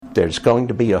there's going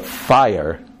to be a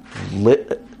fire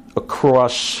lit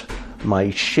across my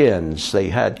shins. They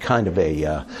had kind of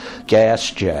a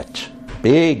gas jet,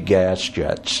 big gas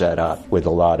jet set up with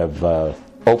a lot of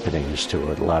openings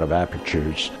to it, a lot of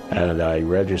apertures. And I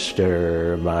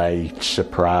register my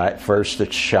surprise. First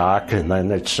it's shock, and then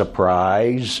it's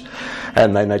surprise,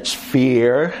 and then it's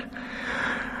fear.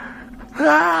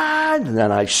 And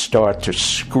then I start to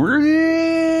scream.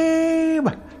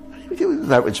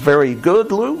 That was very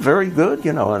good, Lou, very good,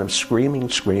 and I'm screaming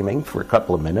for a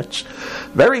couple of minutes.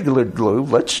 Very good, Lou,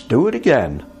 let's do it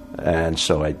again. And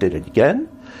so I did it again,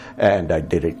 and I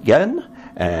did it again,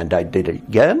 and I did it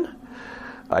again.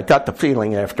 I got the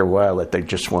feeling after a while that they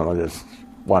just wanted to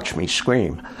watch me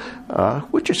scream,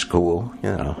 which is cool,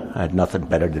 I had nothing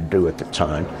better to do at the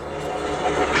time.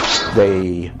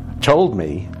 They told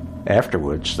me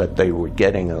afterwards that they were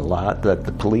getting a lot, that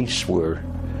the police were,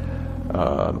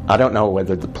 I don't know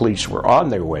whether the police were on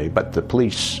their way, but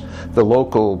the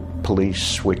local police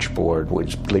switchboard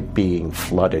was being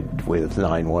flooded with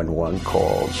 911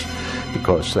 calls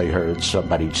because they heard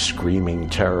somebody screaming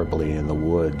terribly in the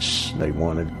woods. They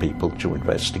wanted people to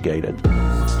investigate it.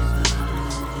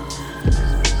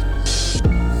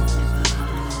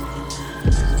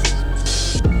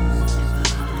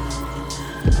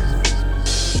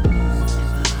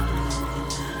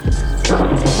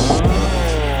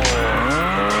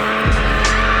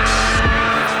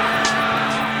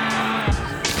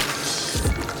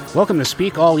 Welcome to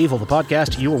Speak All Evil, the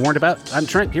podcast you were warned about. I'm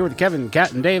Trent, here with Kevin,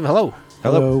 Kat, and Dave. Hello.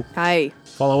 Hello. Hi.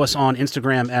 Follow us on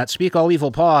Instagram at Speak All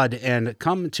Evil Pod, and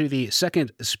come to the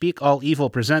second Speak All Evil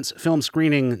Presents film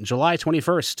screening July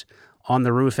 21st on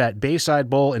the roof at Bayside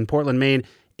Bowl in Portland, Maine.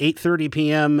 8:30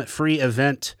 p.m. free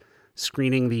event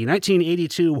screening the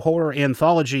 1982 horror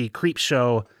anthology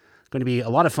Creepshow. Going to be a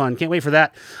lot of fun. Can't wait for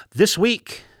that. This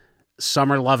week,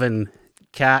 Summer Lovin'.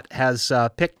 Kat has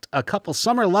picked a couple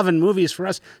Summer Lovin' movies for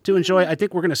us to enjoy. I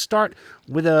think we're going to start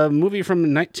with a movie from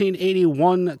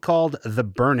 1981 called The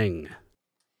Burning.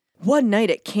 One night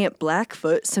at Camp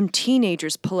Blackfoot, some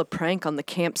teenagers pull a prank on the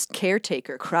camp's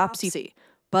caretaker, Cropsy.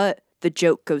 But the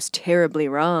joke goes terribly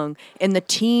wrong, and the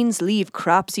teens leave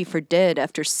Cropsy for dead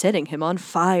after setting him on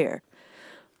fire.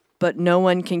 But no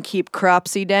one can keep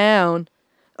Cropsy down.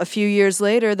 A few years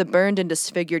later, the burned and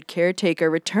disfigured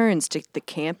caretaker returns to the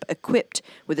camp equipped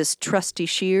with his trusty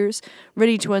shears,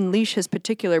 ready to unleash his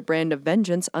particular brand of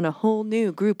vengeance on a whole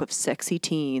new group of sexy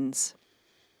teens.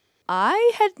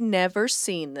 I had never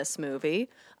seen this movie.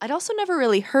 I'd also never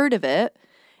really heard of it.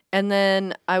 And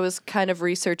then I was kind of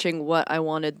researching what I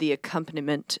wanted the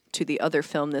accompaniment to the other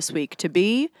film this week to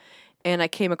be. And I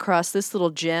came across this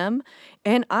little gem.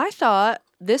 And I thought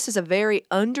this is a very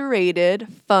underrated,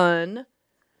 fun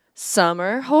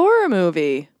summer horror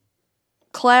movie.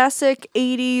 Classic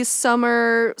 80s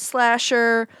summer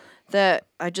slasher that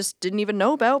I just didn't even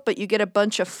know about, but you get a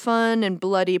bunch of fun and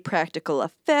bloody practical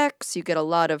effects. You get a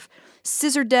lot of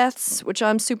scissor deaths, which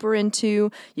I'm super into.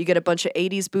 You get a bunch of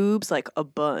 80s boobs, like a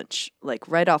bunch, like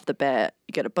right off the bat.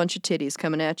 You get a bunch of titties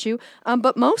coming at you.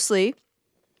 But mostly,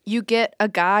 you get a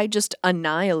guy just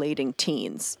annihilating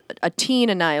teens, a teen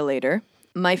annihilator.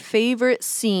 My favorite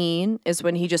scene is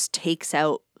when he just takes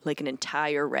out like an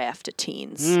entire raft of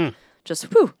teens. Just,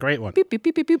 whew. Great one. Beep, beep,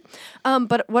 beep, beep, beep.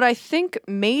 But what I think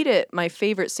made it my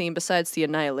favorite scene besides the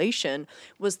annihilation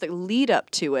was the lead up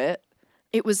to it.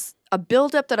 It was a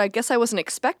build up that I guess I wasn't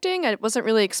expecting. I wasn't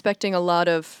really expecting a lot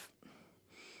of,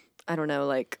 I don't know,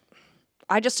 like,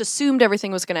 I just assumed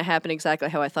everything was going to happen exactly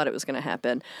how I thought it was going to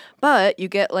happen. But you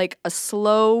get like a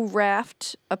slow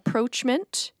raft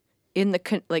approachment in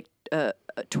the,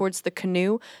 towards the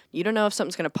canoe. You don't know if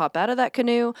something's going to pop out of that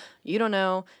canoe. You don't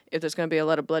know if there's going to be a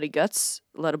lot of bloody guts,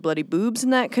 a lot of bloody boobs in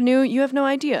that canoe. You have no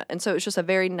idea. And so it's just a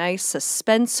very nice,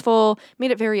 suspenseful,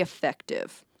 made it very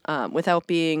effective without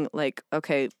being like,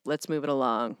 okay, let's move it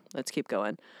along. Let's keep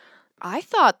going. I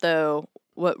thought, though,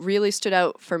 what really stood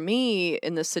out for me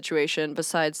in this situation,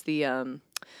 besides the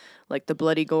the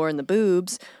bloody gore and the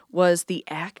boobs, was the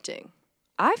acting.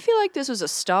 I feel like this was a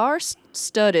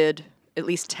star-studded, at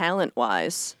least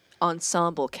talent-wise,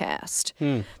 ensemble cast.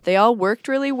 They all worked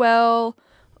really well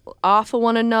off of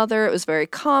one another. It was very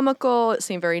comical. It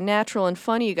seemed very natural and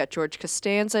funny. You got George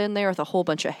Costanza in there with a whole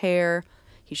bunch of hair.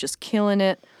 He's just killing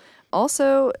it.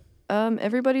 Also,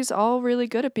 everybody's all really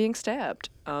good at being stabbed.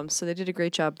 So they did a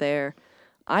great job there.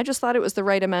 I just thought it was the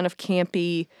right amount of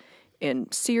campy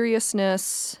and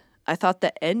seriousness. I thought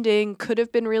the ending could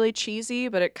have been really cheesy,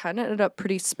 but it kind of ended up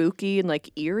pretty spooky and like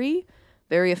eerie.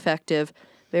 Very effective.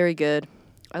 Very good.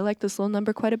 I like this little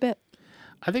number quite a bit.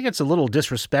 I think it's a little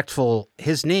disrespectful.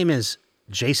 His name is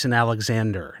Jason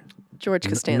Alexander. George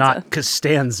Costanza. Not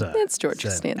Costanza. It's George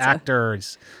He's an Costanza. actor.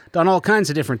 He's done all kinds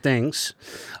of different things.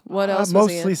 What else was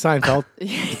he Mostly in? Seinfeld.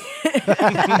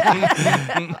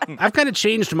 I've kind of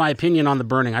changed my opinion on The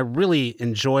Burning. I really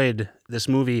enjoyed this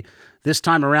movie this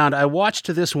time around. I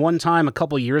watched this one time a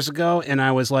couple years ago, and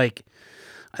I was like,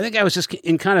 I think I was just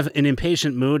in kind of an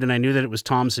impatient mood, and I knew that it was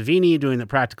Tom Savini doing the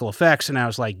practical effects, and I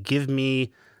was like, give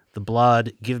me the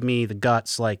blood, give me the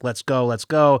guts, like, let's go, let's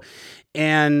go.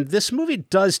 And this movie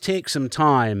does take some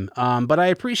time, but I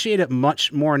appreciate it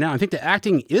much more now. I think the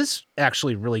acting is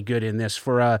actually really good in this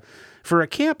for a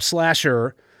camp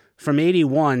slasher from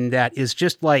 81 that is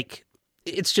just like,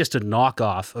 it's just a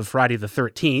knockoff of Friday the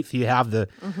 13th. You have the,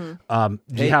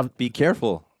 Be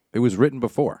careful. It was written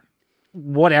before.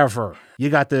 whatever. You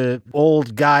got the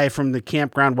old guy from the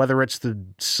campground, whether it's the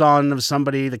son of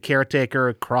somebody, the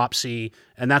caretaker, Cropsey,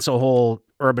 and that's a whole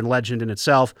urban legend in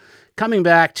itself, coming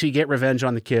back to get revenge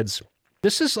on the kids.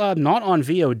 This is not on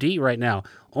VOD right now,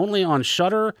 only on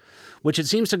Shudder, which it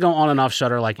seems to go on and off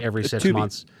Shudder like every 6 Tubi.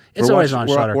 months. It's always on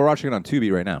Shudder. We're watching it on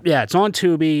Tubi right now. Yeah, it's on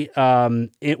Tubi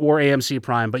or AMC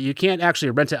Prime, but you can't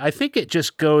actually rent it. I think it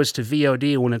just goes to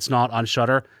VOD when it's not on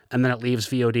Shudder, and then it leaves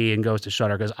VOD and goes to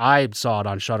Shudder, because I saw it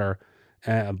on Shudder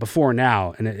before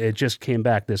now, and it just came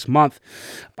back this month.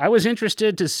 I was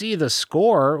interested to see the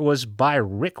score was by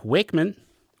Rick Wakeman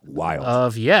Wild.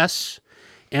 of Yes,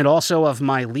 and also of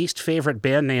my least favorite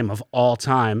band name of all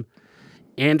time,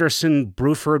 Anderson,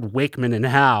 Bruford, Wakeman, and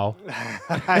Howe.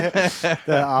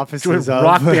 The offices A of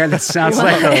rock band that sounds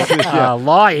like a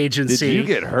law agency. Did you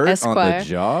get hurt on Esquire. the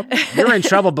job? You're in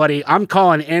trouble, buddy. I'm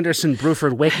calling Anderson,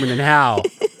 Bruford, Wakeman, and Howe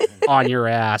on your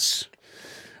ass.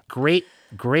 Great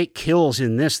kills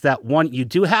in this. That one, you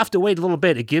do have to wait a little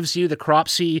bit. It gives you the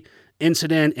Cropsey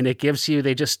incident, and it gives you,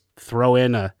 they just throw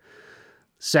in a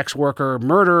sex worker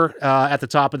murder at the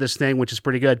top of this thing, which is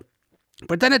pretty good.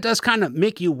 But then it does kind of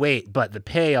make you wait, but the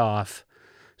payoff,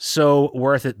 so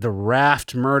worth it. The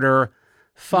Raft murder,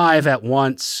 5 at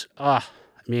once. I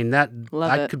mean,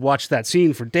 Love I it. could watch that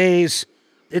scene for days.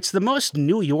 It's the most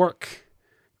New York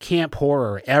camp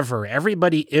horror ever.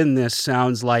 Everybody in this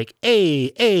sounds like,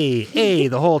 the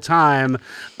whole time.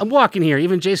 I'm walking here.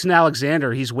 Even Jason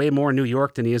Alexander, he's way more New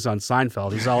York than he is on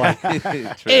Seinfeld. He's all like,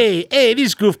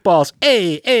 these goofballs,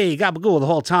 gabagool the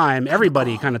whole time.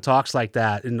 Everybody kind of talks like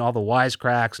that, and all the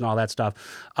wisecracks and all that stuff.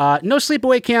 No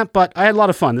sleepaway camp, but I had a lot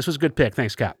of fun. This was a good pick.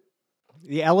 Thanks, Cap.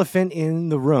 the elephant in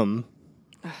the room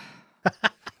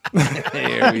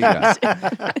There we go.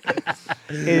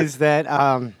 is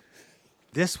that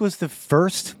this was the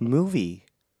first movie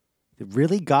that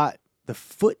really got the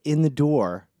foot in the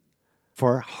door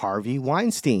for Harvey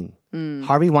Weinstein.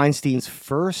 Harvey Weinstein's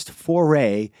first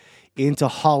foray into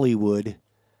Hollywood.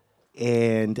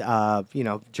 And,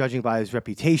 judging by his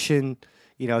reputation,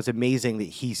 it's amazing that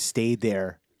he stayed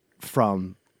there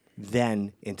from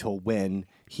then until when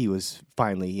he was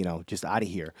finally, just out of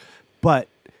here. But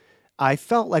I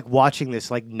felt like watching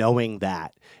this, like knowing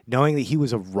that he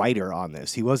was a writer on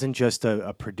this. He wasn't just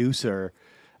a producer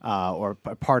or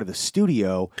a part of the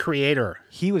studio. Creator.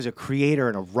 He was a creator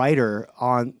and a writer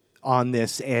on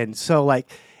this. And so, like,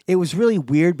 it was really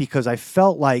weird because I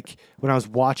felt like when I was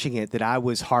watching it that I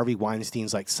was Harvey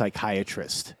Weinstein's, like,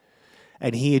 psychiatrist.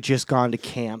 And he had just gone to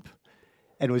camp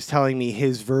and was telling me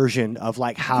his version of,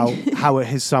 like, how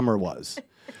his summer was.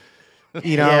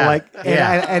 And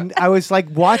I was like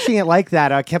watching it like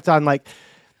that. I kept on like,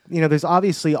 there's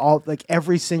obviously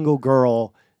every single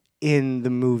girl in the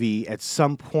movie at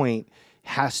some point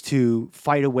has to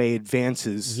fight away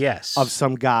advances Yes. of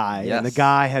some guy. Yes. And the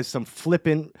guy has some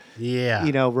flippant,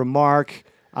 remark.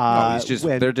 No, it's just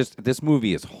this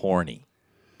movie is horny.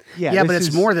 Yeah, but this it's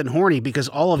is more than horny because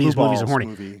all of these Blue movies are Balls horny.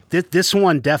 movie. This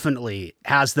one definitely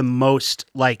has the most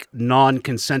like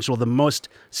non-consensual, the most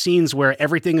scenes where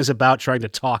everything is about trying to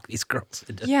talk these girls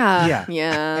into. Yeah.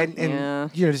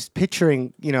 And just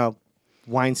picturing,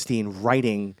 Weinstein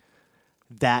writing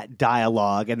that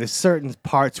dialogue, and there's certain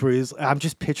parts where I'm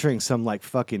just picturing some like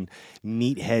fucking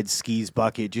meathead skis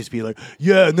bucket just be like,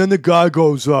 yeah, and then the guy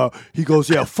goes,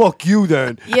 yeah, fuck you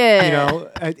then. Yeah.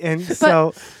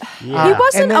 So He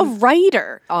wasn't and a then-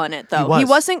 writer on it, though. He was.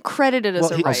 wasn't credited as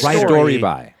Well, a he- writer. Story. Story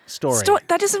by. Story.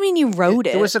 That doesn't mean you wrote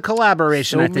it. It was a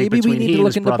collaboration, So I think, maybe we between need he to and look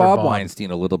his into brother Bob Weinstein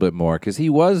a little bit more because he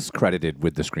was credited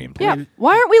with the screenplay. Yeah.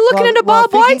 Why aren't we looking into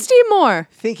Bob Weinstein more?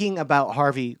 Thinking about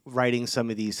Harvey writing some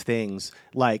of these things,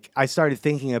 like I started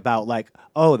thinking about like,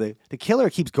 oh, the killer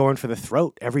keeps going for the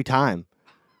throat every time.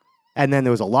 And then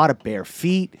there was a lot of bare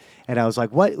feet, and I was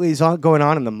like, what is going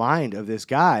on in the mind of this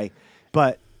guy?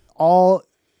 But all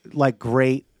like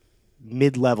great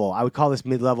mid-level. I would call this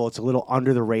mid-level. It's a little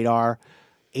under the radar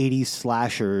 '80s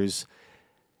slashers,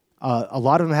 a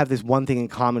lot of them have this one thing in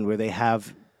common where they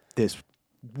have this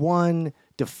one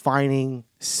defining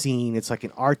scene. It's like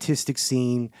an artistic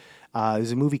scene.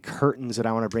 There's a movie, Curtains, that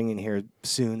I want to bring in here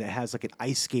soon that has like an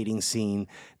ice skating scene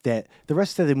that the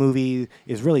rest of the movie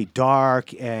is really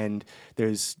dark and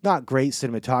there's not great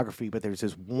cinematography, but there's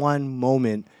this one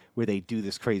moment where they do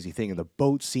this crazy thing. And the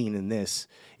boat scene in this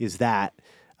is that.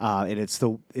 And it's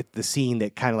the scene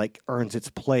that kind of like earns its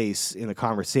place in the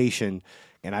conversation.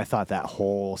 And I thought that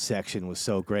whole section was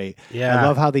so great. Yeah. I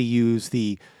love how they use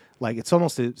it's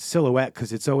almost a silhouette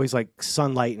because it's always like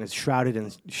sunlight and it's shrouded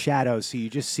in shadows. So you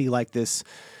just see like this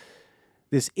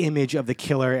image of the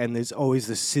killer, and there's always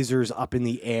the scissors up in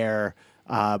the air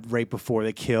right before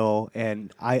the kill.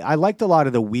 And I liked a lot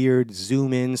of the weird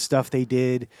zoom in stuff they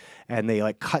did, and they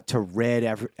like cut to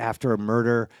red after a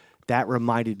murder. That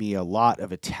reminded me a lot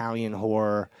of Italian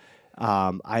horror.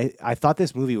 I thought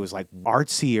this movie was like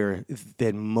artsier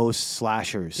than most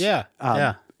slashers. Yeah,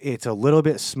 yeah. It's a little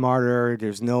bit smarter.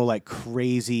 There's no like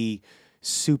crazy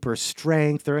super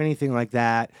strength or anything like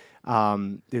that.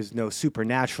 There's no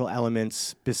supernatural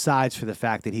elements besides for the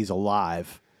fact that he's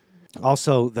alive.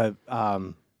 Also, the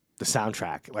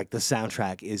soundtrack. Like the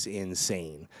soundtrack is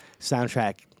insane.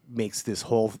 Soundtrack makes this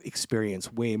whole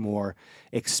experience way more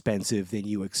expensive than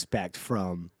you expect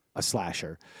from a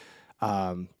slasher.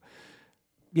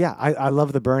 Yeah, I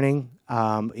love The Burning.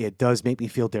 It does make me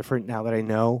feel different now that I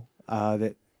know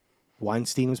that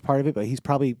Weinstein was part of it, but he's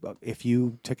probably, if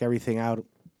you took everything out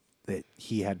that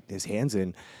he had his hands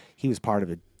in, he was part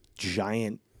of a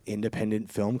giant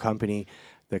independent film company,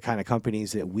 the kind of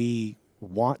companies that we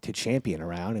want to champion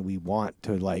around and we want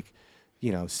to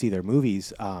see their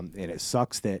movies. And it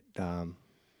sucks that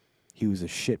he was a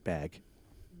shitbag.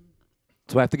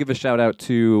 So I have to give a shout out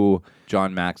to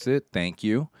John Maxit. Thank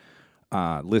you.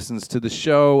 Listens to the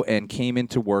show and came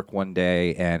into work one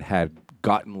day and had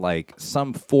gotten like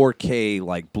some 4K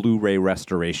like Blu-ray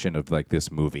restoration of like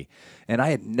this movie. And I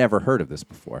had never heard of this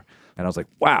before. And I was like,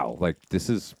 wow, like this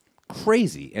is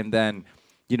crazy. And then,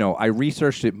 I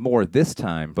researched it more this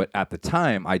time, but at the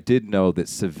time I did know that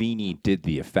Savini did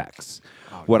the effects.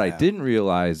 What I didn't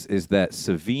realize is that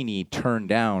Savini turned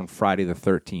down Friday the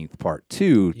 13th Part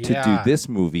 2 to do this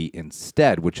movie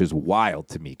instead, which is wild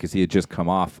to me because he had just come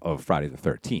off of Friday the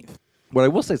 13th. What I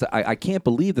will say is that I can't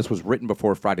believe this was written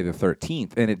before Friday the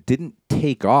 13th, and it didn't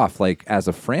take off like as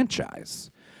a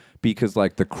franchise because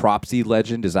like the Cropsey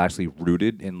legend is actually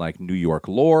rooted in like New York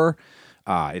lore.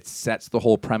 It sets the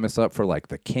whole premise up for like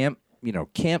the camp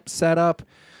setup.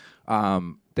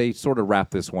 They sort of wrap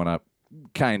this one up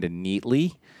kind of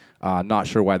neatly. Not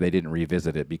sure why they didn't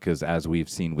revisit it because as we've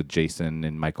seen with Jason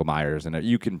and Michael Myers, and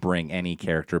you can bring any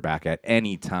character back at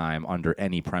any time under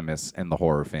any premise and the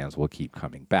horror fans will keep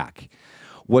coming back.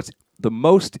 What's the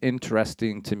most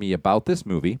interesting to me about this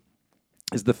movie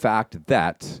is the fact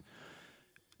that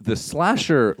the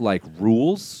slasher like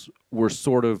rules were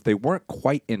they weren't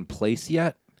quite in place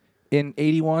yet in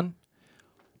 81,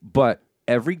 but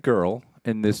every girl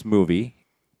in this movie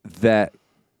that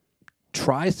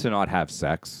tries to not have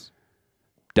sex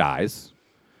dies.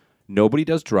 Nobody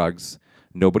does drugs.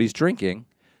 Nobody's drinking.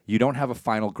 You don't have a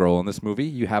final girl in this movie.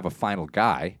 You have a final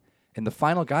guy. And the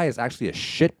final guy is actually a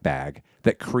shitbag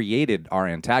that created our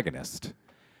antagonist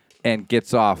and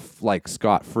gets off like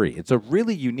scot-free. It's a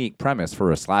really unique premise for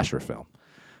a slasher film.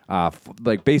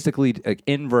 Basically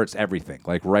inverts everything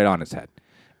like right on its head.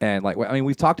 And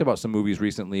we've talked about some movies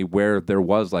recently where there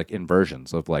was like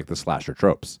inversions of like the slasher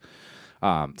tropes.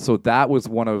 So that was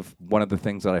one of the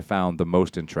things that I found the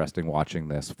most interesting watching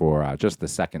this for just the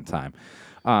second time.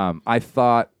 I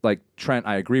thought, like Trent,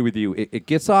 I agree with you. It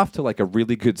gets off to like a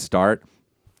really good start.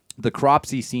 The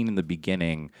Cropsey scene in the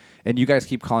beginning, and you guys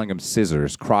keep calling him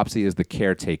scissors. Cropsey is the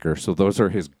caretaker, so those are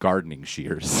his gardening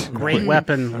shears. Great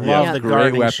weapon. Love the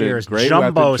gardening shears. Great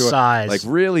Jumbo weapon size. Like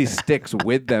really sticks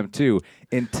with them too,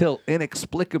 until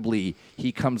inexplicably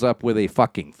he comes up with a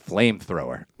fucking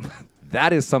flamethrower.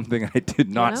 That is something I did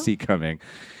not see coming.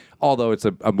 Although it's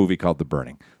a movie called The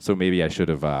Burning. So maybe I should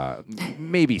have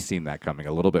maybe seen that coming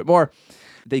a little bit more.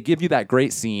 They give you that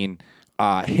great scene,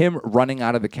 him running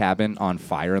out of the cabin on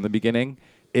fire in the beginning.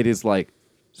 It is like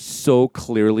so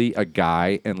clearly a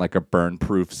guy in like a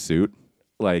burn-proof suit.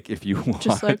 Like if you watch,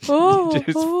 just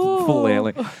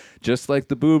flailing. Just like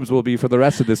the boobs will be for the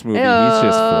rest of this movie. He's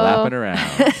just flapping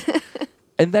around.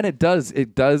 And then it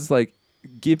does like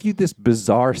give you this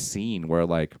bizarre scene where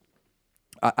like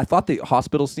I thought the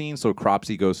hospital scene, so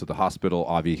Cropsey goes to the hospital,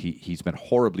 obviously he's been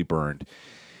horribly burned,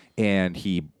 and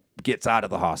he gets out of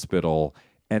the hospital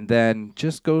and then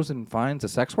just goes and finds a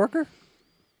sex worker.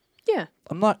 Yeah.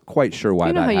 I'm not quite sure why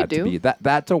You know that how you had to do. be.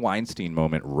 That's a Weinstein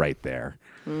moment right there.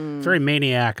 Very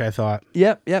maniac, I thought.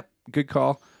 Yep. Good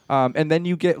call. And then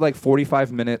you get like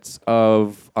 45 minutes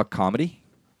of a comedy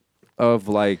of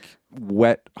like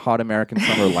Wet Hot American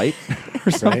Summer Light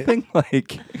or something.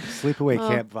 Like Sleepaway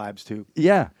Camp vibes too.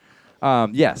 yeah.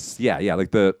 Yes. Yeah.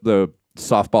 Like the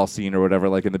softball scene or whatever,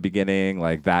 like in the beginning,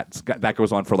 like that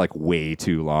goes on for like way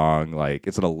too long. Like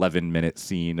it's an 11-minute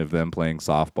scene of them playing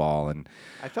softball, and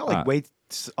I felt like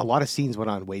a lot of scenes went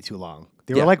on way too long.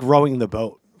 They Yeah. were like rowing the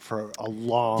boat for a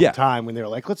long Yeah. time when they were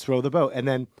like, let's row the boat. And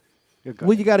then you're good.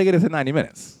 well, you got to get it to 90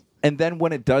 minutes. And then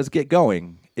when it does get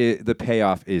going, the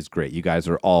payoff is great. You guys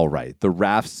are all right. The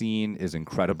raft scene is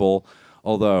incredible.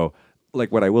 Although,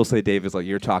 like what I will say, Dave, is like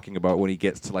you're talking about when he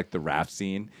gets to like the raft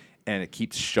scene and it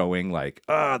keeps showing like,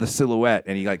 the silhouette,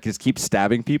 and he like just keeps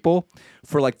stabbing people.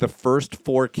 For like the first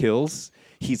 4 kills,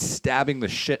 he's stabbing the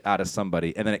shit out of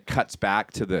somebody, and then it cuts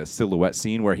back to the silhouette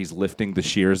scene where he's lifting the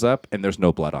shears up, and there's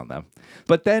no blood on them.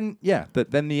 But then,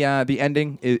 the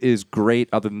ending is great.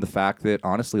 Other than the fact that,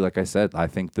 honestly, like I said, I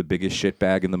think the biggest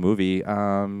shitbag in the movie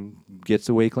gets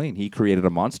away clean. He created a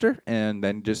monster, and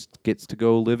then just gets to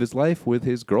go live his life with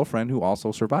his girlfriend, who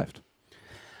also survived.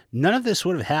 None of this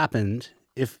would have happened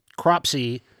if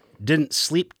Cropsey didn't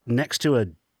sleep next to a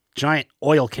giant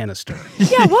oil canister.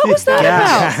 Yeah, what was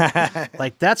that about?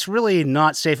 Like, that's really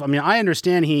not safe. I mean, I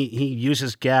understand he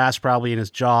uses gas probably in his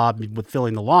job with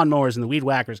filling the lawnmowers and the weed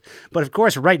whackers. But of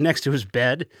course, right next to his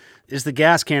bed is the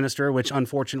gas canister, which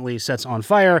unfortunately sets on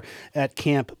fire at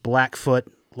Camp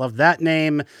Blackfoot. Love that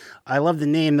name. I love the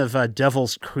name of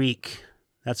Devil's Creek.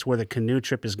 That's where the canoe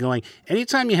trip is going.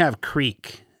 Anytime you have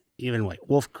creek, even like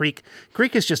Wolf Creek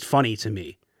is just funny to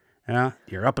me. You know,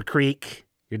 you're up a creek,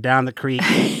 you're down the creek.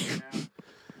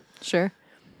 Sure.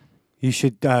 You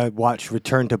should watch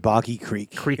Return to Boggy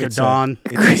Creek. Creek of It's Dawn.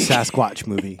 It's a Sasquatch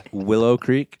movie. Willow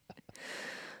Creek.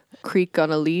 Creek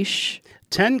on a leash.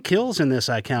 10 kills in this,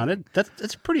 I counted.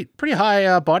 That's pretty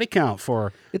high body count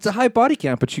for It's a high body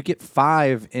count, but you get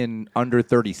 5 in under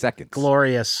 30 seconds.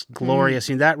 glorious.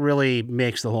 And that really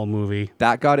makes the whole movie.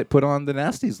 That got it put on the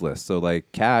nasties list. So,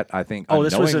 like, Kat, I think Oh,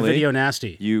 this was a unknowingly, video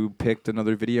nasty. You picked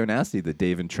another video nasty that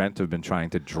Dave and Trent have been trying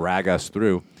to drag us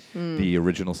through. The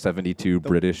original 72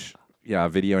 British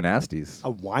video nasties. A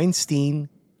Weinstein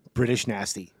British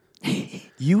nasty.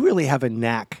 You really have a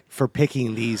knack for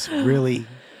picking these really.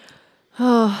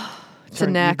 It's a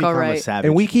knack, all right.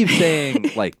 And we keep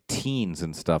saying, like, teens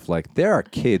and stuff. Like, there are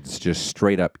kids just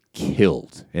straight up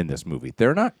killed in this movie.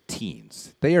 They're not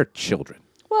teens. They are children.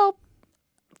 Well,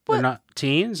 They're not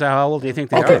teens? How old do you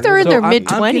think they I are? think they're in their I'm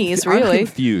mid-20s, I'm really.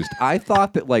 confused. I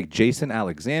thought that, like, Jason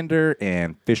Alexander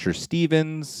and Fisher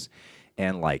Stevens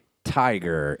and, like,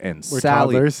 Tiger and Were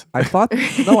Sally. toddlers? I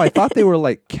thought they were,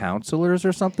 like, counselors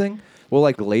or something. Well,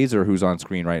 like Laser, who's on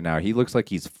screen right now, he looks like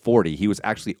he's 40. He was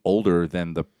actually older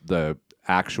than the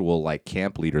actual like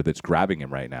camp leader that's grabbing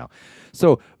him right now.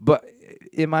 So, but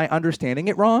am I understanding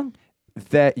it wrong?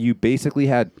 That you basically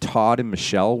had Todd and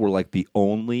Michelle were like the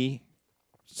only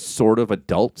sort of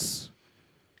adults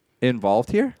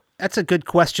involved here? That's a good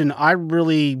question. I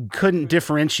really couldn't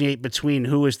differentiate between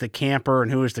who is the camper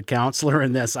and who is the counselor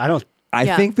in this.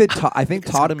 I think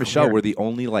Todd and Michelle weird. were the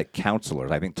only like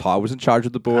counselors. I think Todd was in charge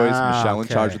of the boys, Michelle in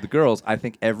charge okay. of the girls. I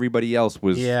think everybody else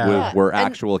were And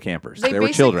actual campers. They were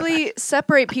children. basically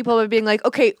separate people by being like,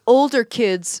 okay, older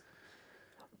kids,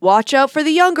 watch out for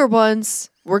the younger ones.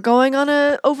 We're going on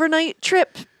a overnight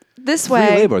trip this Free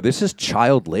way. labor. This is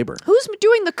child labor. Who's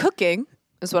doing the cooking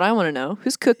is what I want to know.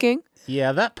 Who's cooking?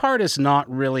 Yeah, that part is not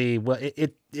really, well,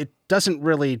 it doesn't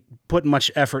really put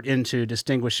much effort into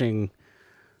distinguishing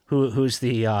who's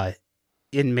the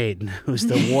inmate and who's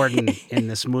the warden in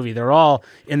this movie. They're all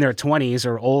in their 20s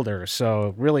or older,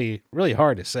 so really, really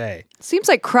hard to say. Seems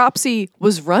like Cropsey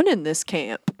was running this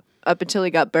camp up until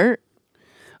he got burnt.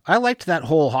 I liked that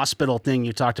whole hospital thing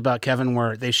you talked about, Kevin,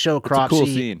 where they show Cropsey cool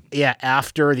scene.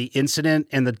 After the incident,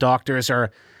 and the doctors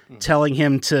are telling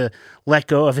him to let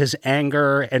go of his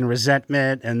anger and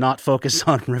resentment and not focus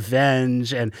on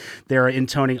revenge. And they're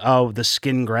intoning, oh, the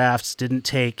skin grafts didn't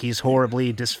take. He's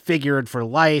horribly disfigured for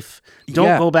life.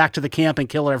 Don't go back to the camp and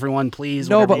kill everyone, please.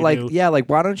 No, whatever but you like, do. like,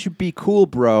 why don't you be cool,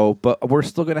 bro? But we're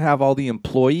still gonna have all the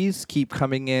employees keep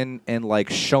coming in and like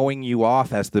showing you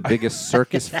off as the biggest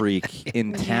circus freak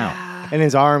in town. And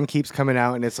his arm keeps coming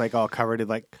out, and it's like all covered in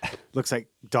like looks like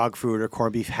dog food or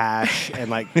corned beef hash and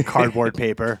like cardboard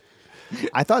paper.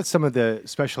 I thought some of the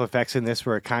special effects in this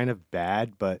were kind of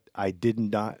bad, but I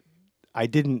didn't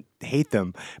hate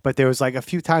them. But there was like a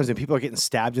few times when people are getting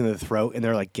stabbed in the throat and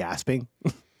they're like gasping.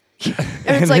 And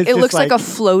it's like, it just looks like a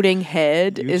floating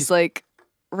head is just- like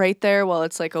right there while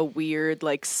it's like a weird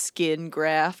like skin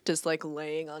graft is like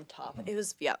laying on top. It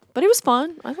was but it was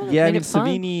fun. I thought Yeah, it I made mean, it fun.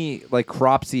 Savini, like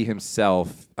Cropsey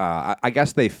himself, I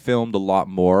guess they filmed a lot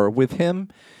more with him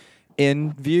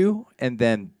in view, and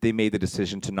then they made the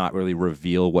decision to not really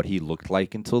reveal what he looked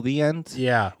like until the end.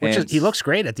 Yeah, And he looks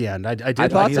great at the end. I did I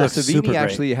like thought he so. looks super Savini great.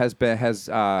 actually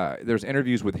there's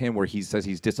interviews with him where he says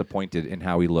he's disappointed in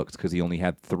how he looks because he only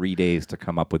had 3 days to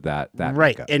come up with that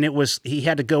right, makeup. and he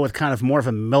had to go with kind of more of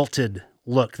a melted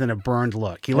look than a burned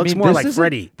look. He I looks mean, more this like isn't-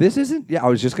 Freddy. This isn't. Yeah, I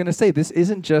was just gonna say this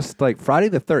isn't just like Friday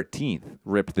the 13th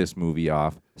ripped this movie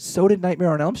off. So did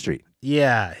Nightmare on Elm Street.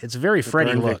 Yeah, it's a very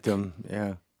Freddy Burn look. victim.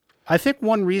 Yeah. I think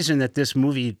one reason that this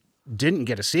movie didn't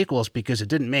get a sequel is because it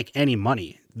didn't make any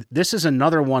money. This is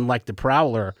another one like The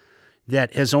Prowler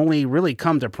that has only really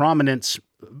come to prominence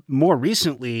more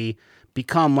recently,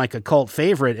 become like a cult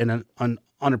favorite and an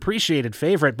unappreciated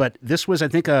favorite. But this was, I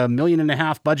think, $1.5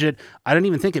 million budget. I don't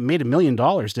even think it made $1 million,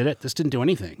 did it? This didn't do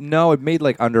anything. No, it made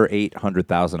like under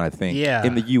 800,000, I think, Yeah.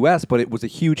 in the U.S., but it was a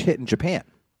huge hit in Japan.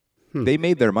 They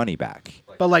made their money back.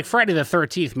 But like Friday the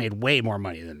 13th made way more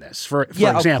money than this, for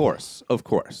Yeah, example. of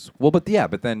course. Well, but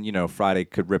then Friday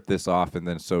could rip this off, and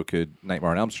then so could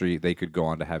Nightmare on Elm Street. They could go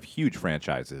on to have huge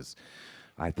franchises.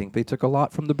 I think they took a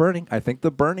lot from The Burning. I think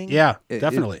The Burning, Yeah,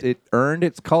 definitely. it earned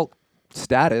its cult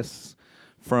status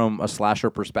from a slasher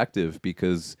perspective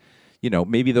because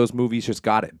maybe those movies just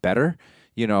got it better.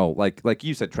 Like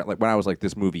you said, Trent. Like when I was like,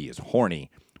 this movie is horny.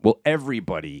 Well,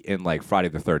 everybody in like Friday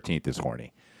the 13th is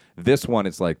horny. This one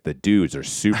is like the dudes are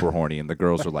super horny and the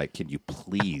girls are like, "Can you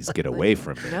please get away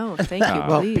from me?" No, thank you.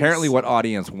 Well, please. apparently, what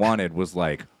audience wanted was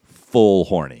like full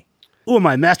horny. Who am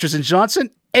I, Masters and Johnson?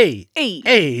 Hey.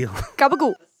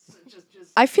 Gabagool.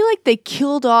 I feel like they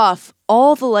killed off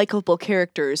all the likable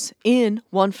characters in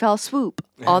one fell swoop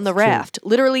on the raft.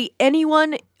 Literally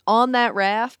anyone on that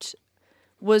raft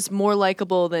was more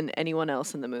likable than anyone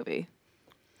else in the movie.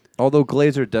 Although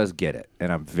Glazer does get it,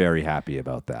 and I'm very happy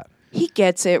about that. He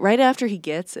gets it right after he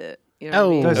gets it. You know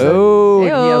what I mean? Does Oh, and he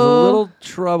has a Heyo. little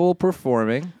trouble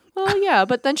performing. Well, yeah,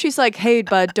 but then she's like, "Hey,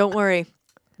 bud, don't worry.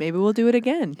 Maybe we'll do it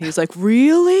again." He's like,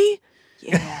 "Really?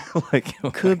 Yeah, Like, oh my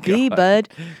could be, God. bud.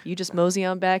 You just mosey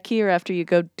on back here after you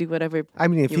go do whatever." I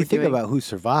mean, if you you were think doing. about who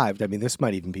survived, I mean, this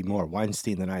might even be more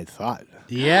Weinstein than I thought.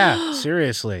 Yeah,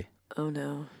 seriously. Oh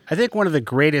no. I think one of the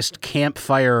greatest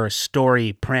campfire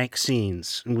story prank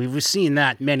scenes, and we've seen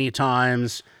that many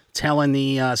times, telling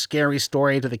the scary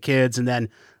story to the kids, and then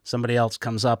somebody else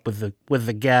comes up with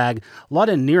the gag. A lot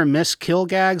of near miss kill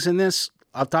gags in this.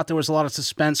 I thought there was a lot of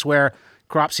suspense where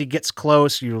Cropsey gets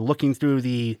close. You're looking through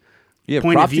the You have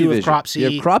point of Cropsey view vision. of Cropsey. You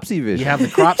have Cropsey vision. You have the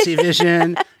Cropsey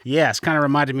vision. Yes, kind of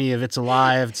reminded me of It's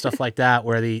Alive and stuff like that,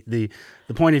 where the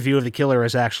point of view of the killer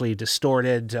is actually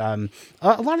distorted. A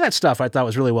lot of that stuff I thought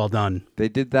was really well done. They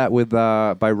did that with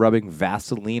by rubbing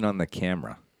Vaseline on the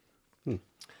camera.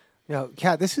 Now,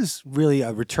 Kat, this is really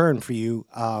a return for you.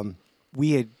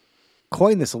 We had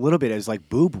coined this a little bit as like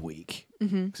Boob Week.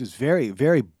 This is very,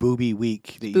 very booby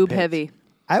week. That you Boob picked. heavy.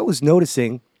 I was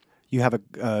noticing you have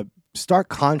a stark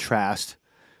contrast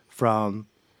from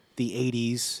the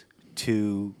 80s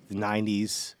to the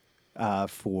 90s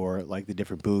for like the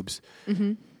different boobs.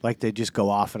 Like they just go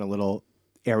off in a little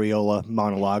areola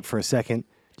monologue for a second.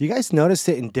 Do you guys notice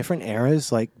that in different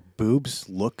eras, like boobs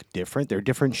look different? They're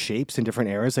different shapes in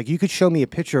different eras. Like you could show me a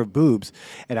picture of boobs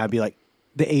and I'd be like,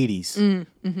 the 80s.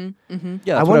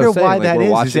 Yeah, I that's what wonder was saying. why Like, that we're is.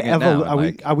 Is watching it it now, are,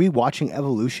 like- are we watching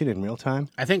evolution in real time?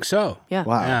 I think so. Yeah.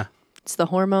 Wow. Yeah. It's the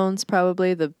hormones,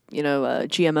 probably the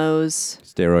GMOs.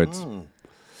 steroids.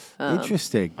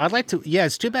 Interesting. I'd like to. Yeah,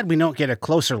 it's too bad we don't get a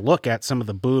closer look at some of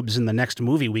the boobs in the next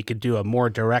movie. We could do a more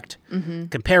direct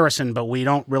comparison, but we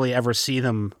don't really ever see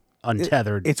them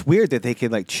untethered. It's weird that they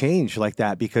could like change like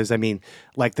that because I mean,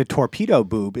 like the torpedo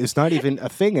boob is not even a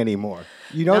thing anymore.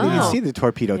 You don't even No. see the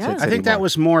torpedo Yeah. tits I think that anymore.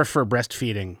 was more for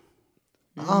breastfeeding.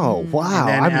 Oh wow!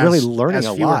 And then I'm really as- learning as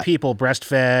a fewer lot. people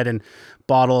breastfed and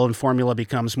bottle and formula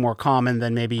becomes more common,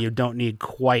 then maybe you don't need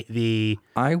quite the.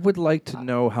 I would like to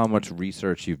know how much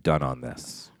research you've done on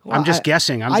this. I'm just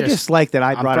guessing. I just like that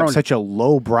I I'm brought up throwing- such a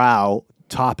lowbrow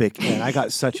topic and I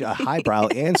got such a highbrow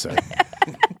answer.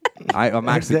 I'm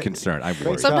actually that- concerned. I'm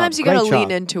worried. Sometimes you Great gotta lean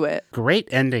job. into it. great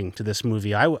ending to this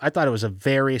movie. I thought it was a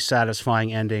very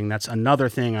satisfying ending. That's another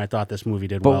thing I thought this movie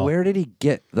did But well. where did he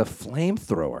get the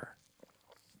flamethrower?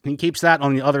 He keeps that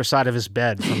on the other side of his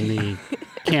bed from the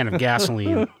can of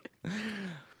gasoline.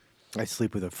 I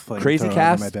sleep with a flame. Crazy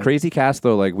cast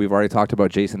though. Like we've already talked about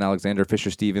Jason Alexander,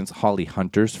 Fisher Stevens, Holly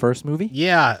Hunter's first movie.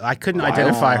 Yeah, I couldn't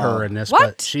identify her in this, What?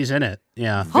 but she's in it.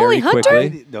 Yeah. Holly Very Hunter? I quickly.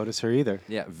 didn't notice her either.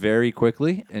 Yeah, very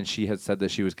quickly. And she had said that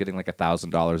she was getting like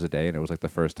 $1,000 a day, and it was like the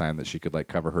first time that she could like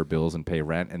cover her bills and pay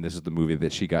rent. And this is the movie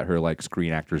that she got her like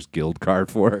Screen Actors Guild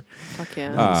card for. Fuck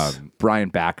yeah. Brian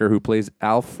Backer, who plays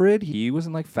Alfred, he was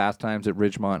in like Fast Times at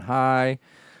Ridgemont High.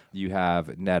 You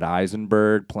have Ned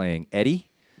Eisenberg playing Eddie.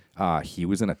 He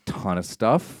was in a ton of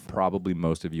stuff. Probably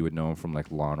most of you would know him from like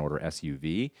Law and Order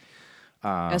SUV.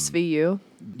 SVU.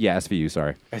 Yeah, SVU,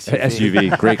 sorry. SUV.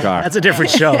 SUV, great car. That's a different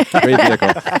show. Great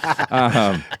vehicle.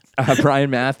 Brian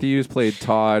Matthews played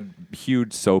Todd,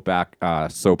 huge soap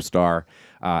star.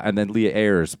 And then Leah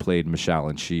Ayres played Michelle,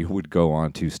 and she would go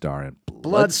on to star in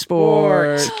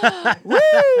Bloodsport.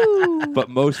 But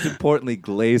most importantly,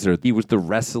 Glazer. He was the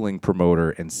wrestling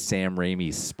promoter in Sam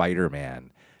Raimi's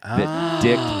Spider-Man that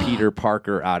dicked Peter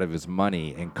Parker out of his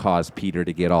money and caused Peter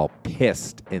to get all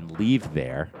pissed and leave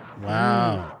there.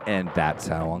 Wow. And that's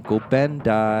how Uncle Ben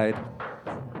died.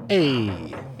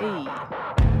 Hey. Hey.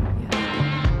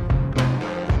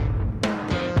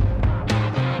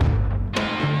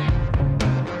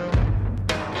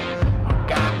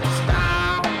 Got the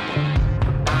style,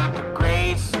 not the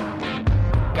grace.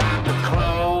 Got the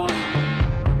clothes,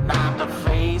 not the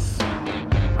face.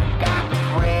 Got the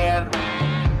bread,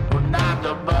 but not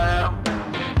the butter.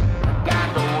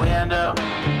 Got the window,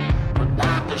 but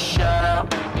not the shutter.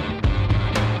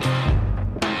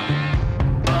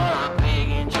 But I'm big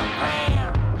in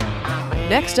Japan. I'm big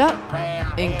Next in up,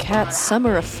 Japan. in Cat's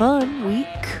Summer of Fun week,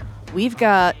 we've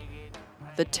got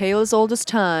The Tale as Old as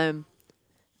Time,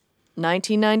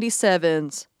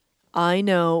 1997's I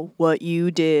Know What You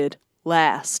Did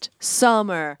Last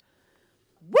Summer.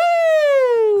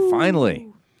 Woo! Finally.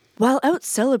 While out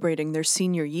celebrating their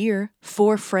senior year,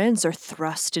 four friends are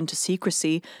thrust into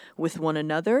secrecy with one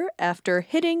another after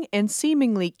hitting and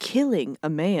seemingly killing a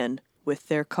man with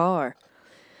their car.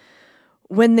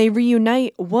 When they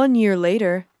reunite 1 year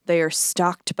later, they are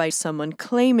stalked by someone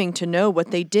claiming to know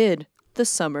what they did the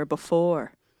summer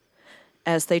before.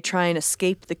 As they try and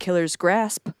escape the killer's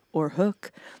grasp, or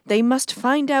hook, they must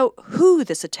find out who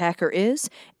this attacker is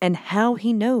and how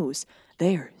he knows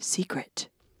their secret.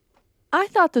 I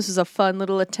thought this was a fun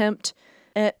little attempt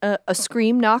at a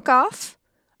Scream knockoff.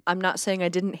 I'm not saying I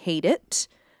didn't hate it,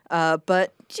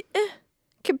 but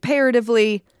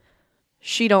comparatively,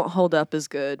 she don't hold up as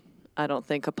good, I don't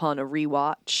think, upon a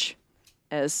rewatch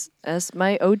as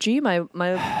my OG,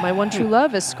 my one true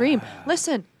love is Scream.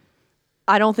 Listen,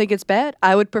 I don't think it's bad.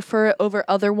 I would prefer it over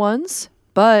other ones,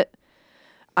 but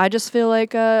I just feel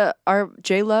like our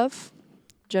J-Love,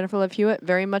 Jennifer Love Hewitt,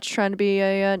 very much trying to be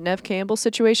a Nev Campbell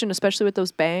situation, especially with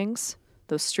those bangs,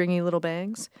 those stringy little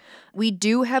bangs. We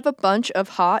do have a bunch of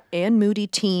hot and moody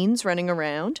teens running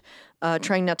around,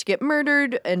 trying not to get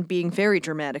murdered and being very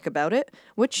dramatic about it,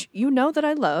 which you know that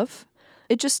I love.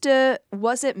 It just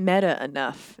wasn't meta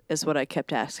enough, is what I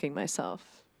kept asking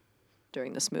myself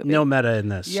during this movie. No meta in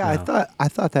this. Yeah, no. I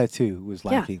thought that too was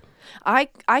lacking. I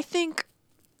think,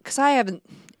 because I haven't,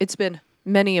 it's been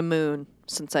many a moon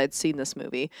since I'd seen this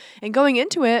movie. And going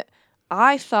into it,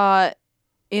 I thought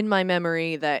in my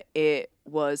memory that it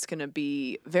was going to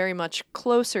be very much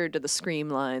closer to the Scream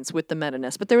lines with the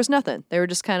meta-ness, but there was nothing. They were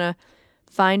just kind of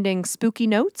finding spooky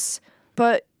notes.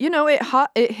 But, you know,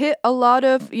 it hit a lot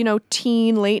of, you know,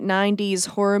 teen, late 90s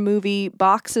horror movie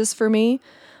boxes for me.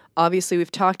 Obviously,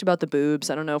 we've talked about the boobs.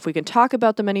 I don't know if we can talk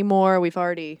about them anymore. We've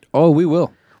already... Oh, we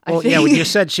will. Well, yeah, when you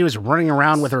said she was running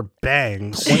around with her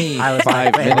bangs, I was 5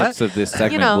 like, wait, minutes what? of this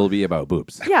segment You know. will be about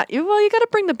boobs. Yeah, well, you got to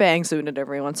bring the bangs in it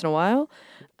every once in a while.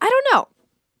 I don't know.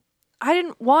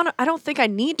 I don't think I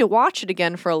need to watch it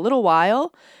again for a little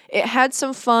while. It had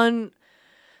some fun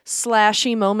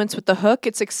slashy moments with the hook.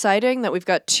 It's exciting that we've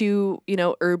got two, you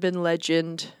know, urban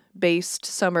legend based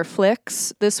summer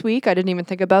flicks this week. I didn't even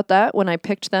think about that when I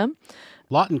picked them.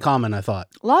 Lot in common, I thought.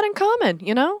 A lot in common,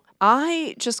 you know?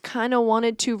 I just kind of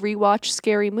wanted to rewatch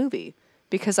Scary Movie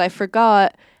because I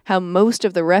forgot how most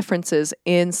of the references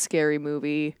in Scary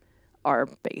Movie are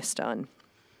based on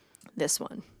this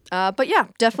one. But yeah,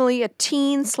 definitely a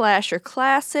teen slasher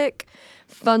classic.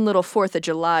 Fun little 4th of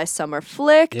July summer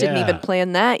flick. Didn't Yeah. even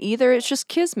plan that either. It's just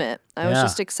kismet. I was Yeah.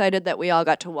 just excited that we all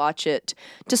got to watch it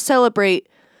to celebrate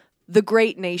the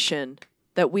great nation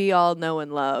that we all know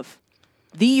and love.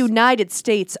 The United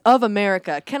States of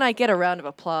America. Can I get a round of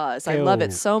applause? I love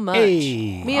it so much.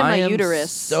 Hey. Me and my I am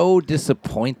uterus. so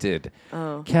disappointed.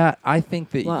 Kat, I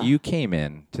think that What? you came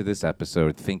in to this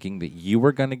episode thinking that you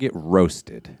were going to get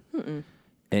roasted.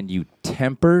 And you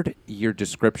tempered your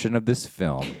description of this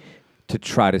film to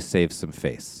try to save some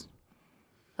face.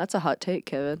 That's a hot take,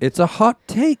 Kevin. It's a hot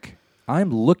take.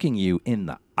 I'm looking you in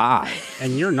the eye.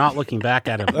 And you're not looking back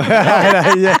at him.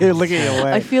 Yeah, you're looking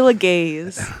away. I feel a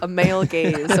gaze, a male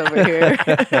gaze over here.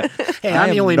 Hey, I I'm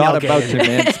the am only not male about gay. to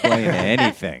mansplain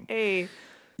anything. Hey.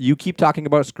 You keep talking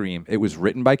about Scream. It was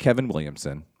written by Kevin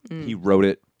Williamson. He wrote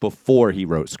it before he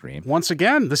wrote Scream. Once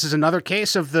again, this is another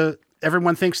case of the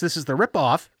everyone thinks this is the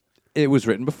ripoff. It was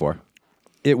written before.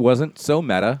 It wasn't so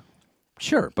meta.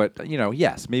 Sure, but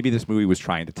yes, maybe this movie was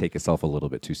trying to take itself a little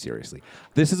bit too seriously.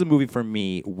 This is a movie for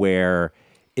me where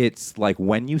it's like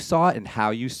when you saw it and how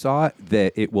you saw it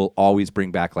that it will always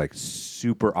bring back like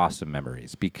super awesome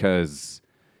memories because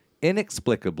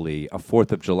inexplicably a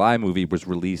 4th of July movie was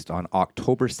released on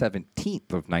October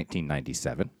 17th of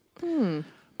 1997.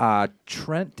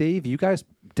 Trent, Dave, you guys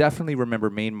definitely remember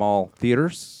Main Mall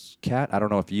Theaters. Kat, I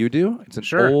don't know if you do. It's an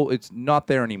Sure. old, it's not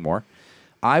there anymore.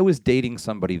 I was dating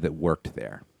somebody that worked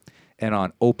there. And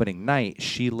on opening night,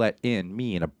 she let in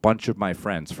me and a bunch of my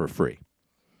friends for free.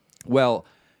 Well,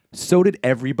 so did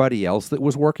everybody else that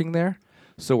was working there.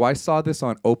 So I saw this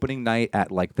on opening night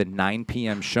at like the 9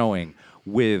 p.m. showing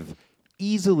with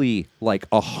easily like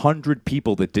 100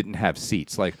 people that didn't have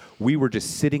seats. Like we were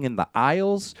just sitting in the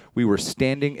aisles. We were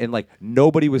standing and like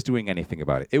nobody was doing anything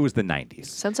about it. It was the 90s.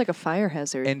 Sounds like a fire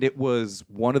hazard. And it was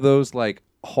one of those like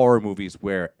horror movies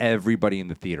where everybody in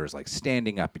the theater is like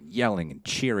standing up and yelling and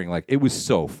cheering. Like it was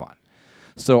so fun.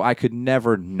 So I could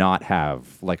never not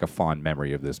have like a fond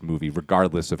memory of this movie,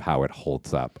 regardless of how it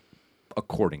holds up,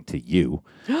 according to you.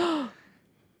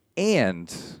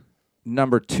 And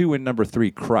number 2 and number 3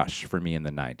 crush for me in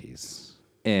the 90s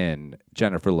in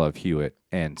Jennifer Love Hewitt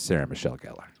and Sarah Michelle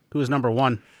Gellar. Who was number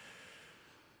 1?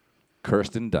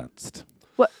 Kirsten Dunst.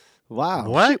 What? Wow.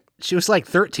 What? She was like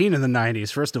 13 in the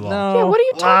 90s, first of all. Yeah, what are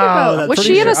you talking Wow, about? that's Was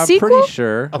pretty she in a I'm sequel? pretty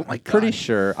sure. Oh my God. Pretty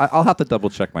sure. I'll have to double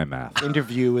check my math.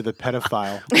 Interview with a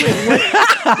pedophile.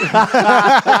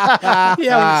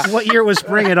 Yeah, what year was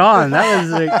Bring It On? That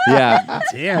was like, Yeah.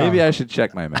 damn. Maybe I should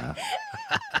check my math.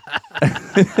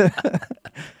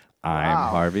 I'm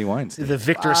Harvey Weinstein. the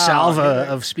Victor Salva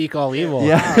of Speak All Evil.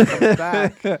 Yeah.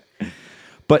 Back.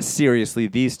 But seriously,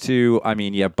 these two, I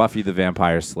mean, yeah, Buffy the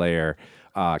Vampire Slayer.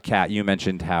 Kat, you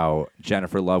mentioned how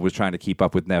Jennifer Love was trying to keep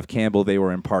up with Neve Campbell. They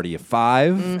were in Party of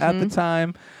 5 at the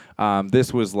time.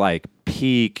 This was like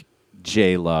peak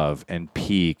J-Love and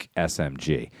peak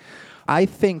SMG. I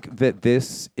think that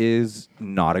this is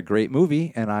not a great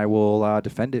movie, and I will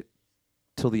defend it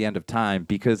till the end of time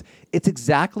because it's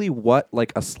exactly what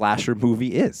like a slasher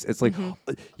movie is. It's like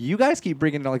you guys keep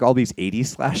bringing in like all these 80s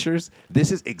slashers.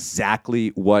 This is exactly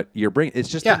what you're bringing. It's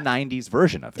just Yeah. a 90s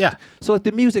version of it. Yeah. So like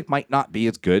the music might not be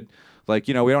as good. Like,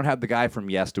 we don't have the guy from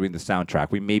Yes doing the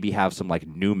soundtrack. We maybe have some like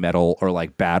new metal or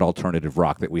like bad alternative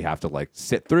rock that we have to like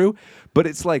sit through. But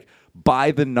it's like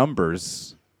by the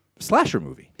numbers slasher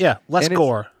movie. Yeah, less And it's-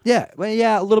 gore. Yeah, well,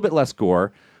 yeah, a little bit less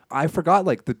gore. I forgot,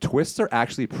 like, the twists are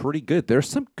actually pretty good. There's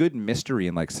some good mystery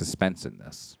and, like, suspense in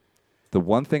this. The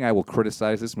one thing I will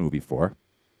criticize this movie for,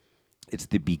 it's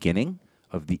the beginning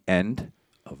of the end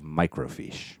of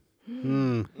Microfiche.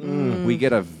 We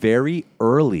get a very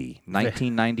early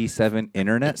 1997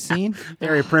 internet scene.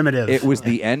 Very primitive. It was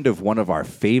the end of one of our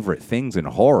favorite things in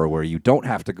horror where you don't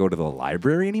have to go to the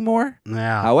library anymore.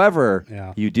 Yeah. However,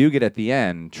 Yeah. you do get at the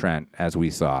end, Trent, as we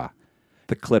saw,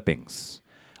 the clippings.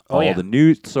 Oh, all yeah. the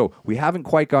news. So we haven't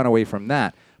quite gone away from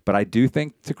that. But I do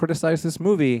think to criticize this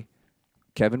movie,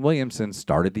 Kevin Williamson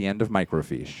started the end of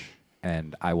Microfiche.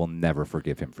 And I will never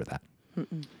forgive him for that.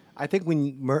 I think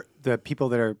when the people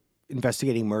that are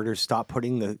investigating murders stop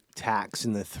putting the tacks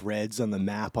and the threads on the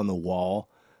map on the wall,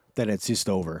 then it's just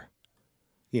over.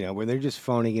 When they're just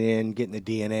phoning it in, getting the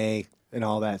DNA and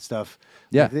all that stuff.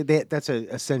 Yeah. That's an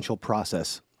essential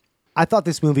process. I thought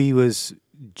this movie was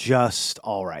just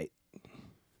all right.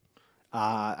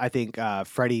 I think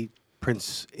Freddie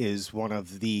Prinze is one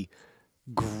of the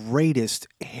greatest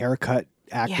haircut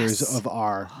actors Yes. of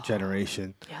our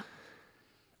generation.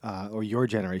 Yeah. Or your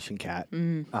generation, Kat.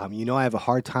 I have a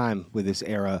hard time with this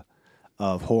era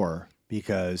of horror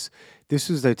because this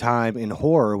was the time in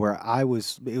horror where it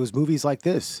was movies like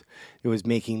this. It was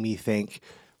making me think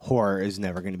horror is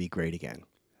never going to be great again.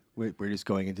 We're just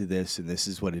going into this and this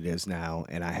is what it is now.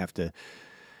 And I have to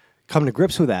come to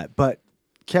grips with that. But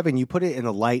Kevin, you put it in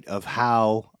the light of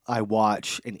how I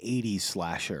watch an 80s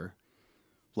slasher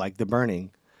like The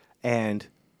Burning. And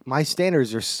my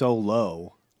standards are so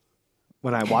low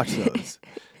when I watch those.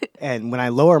 And when I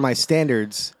lower my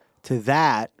standards to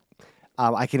that,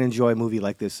 I can enjoy a movie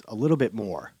like this a little bit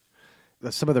more.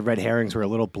 Some of the red herrings were a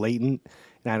little blatant,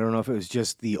 and I don't know if it was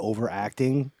just the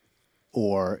overacting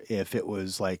or if it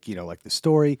was like, like the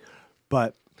story.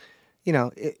 But,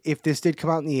 if this did come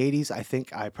out in the 80s, I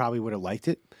think I probably would have liked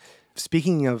it.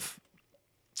 Speaking of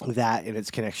that and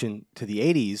its connection to the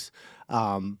 80s,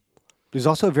 there's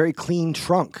also a very clean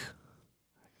trunk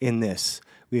in this.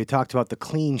 We had talked about the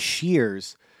clean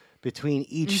shears between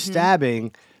each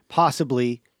stabbing.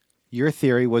 Possibly, your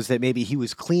theory was that maybe he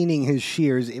was cleaning his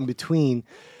shears in between.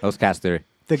 That was Cat's theory.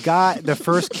 The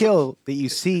first kill that you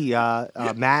see,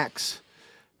 Max,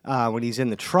 when he's in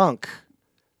the trunk,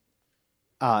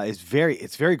 it's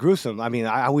very gruesome. I mean,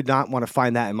 I would not want to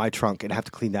find that in my trunk and have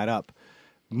to clean that up.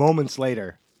 Moments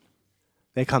later,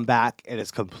 they come back and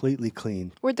it's completely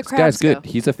clean. Where'd the This crabs guy's good. go?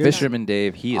 He's a fisherman,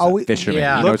 Dave. He is Oh, a fisherman.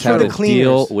 yeah. He Look knows for how the to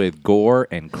cleaners. deal with gore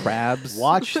and crabs.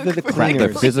 Watch the the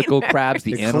cleaners. physical crabs,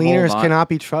 the, The animal. cleaners not- cannot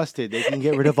be trusted. They can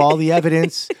get rid of all the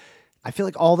evidence. I feel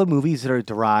like all the movies that are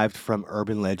derived from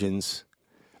urban legends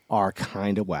are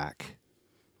kind of whack.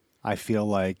 I feel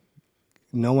like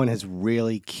no one has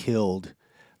really killed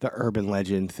the urban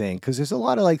legend thing because there's a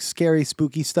lot of like scary,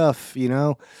 spooky stuff,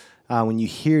 when you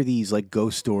hear these like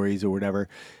ghost stories or whatever.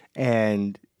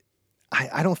 And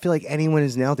I don't feel like anyone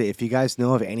has nailed it. If you guys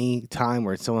know of any time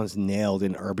where someone's nailed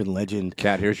an urban legend,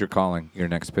 Cat, here's your calling. Your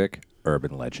next pick,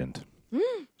 urban legend.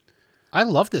 I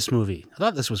love this movie. I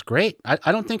thought this was great.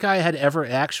 I don't think I had ever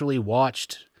actually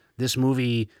watched this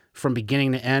movie from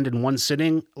beginning to end in one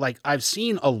sitting. Like, I've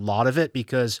seen a lot of it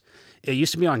because it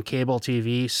used to be on cable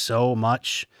TV so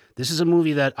much. This is a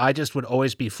movie that I just would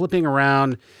always be flipping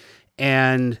around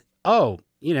and,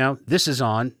 this is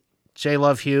on. J.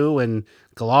 Love Hugh and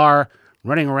Galar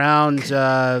running around.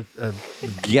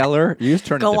 Geller. You just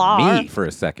turned Galar. into me for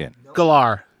a second.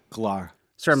 Galar. Glar.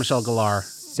 Sarah Michelle Gellar.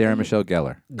 Sarah Michelle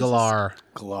Gellar. Galar.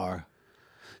 Glar.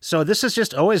 So this is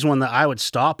just always one that I would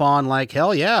stop on like,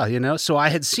 hell yeah, So I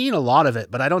had seen a lot of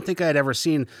it, but I don't think I had ever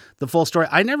seen the full story.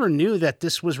 I never knew that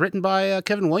this was written by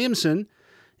Kevin Williamson.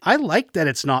 I like that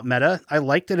it's not meta. I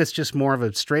like that it's just more of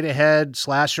a straight ahead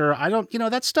slasher. I don't,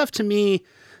 that stuff to me,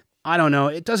 I don't know.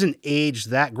 It doesn't age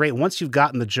that great. Once you've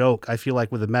gotten the joke, I feel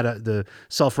like with the meta, the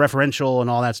self-referential and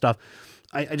all that stuff,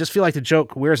 I just feel like the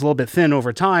joke wears a little bit thin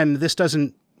over time. This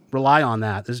doesn't rely on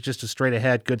that. This is just a straight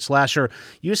ahead good slasher.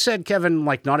 You said, Kevin,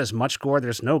 like not as much gore.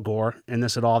 There's no gore in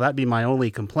this at all. That'd be my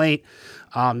only complaint.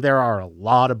 There are a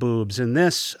lot of boobs in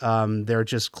this. They're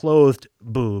just clothed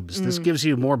boobs. This gives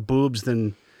you more boobs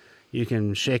than you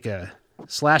can shake a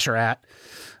slasher at.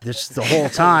 This the whole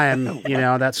time,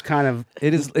 that's kind of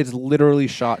It's literally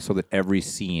shot so that every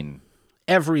scene,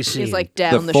 every scene. He's like the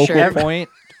down the, focal shirt. point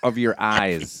of your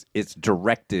eyes, it's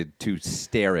directed to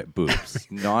stare at boobs,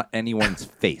 not anyone's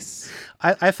face.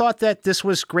 I thought that this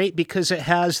was great because it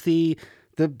has the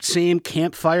same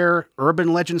campfire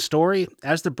urban legend story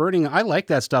as The Burning. I like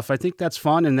that stuff. I think that's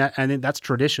fun, and I think that's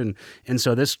tradition. And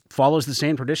so this follows the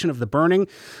same tradition of The Burning.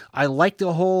 I like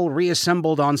the whole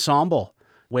reassembled ensemble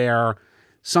where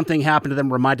something happened to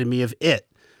them reminded me of It.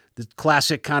 The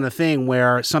classic kind of thing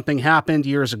where something happened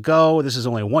years ago. This is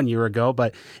only 1 year ago,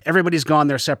 but everybody's gone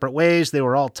their separate ways. They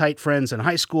were all tight friends in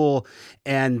high school,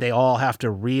 and they all have to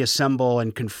reassemble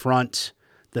and confront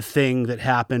the thing that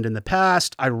happened in the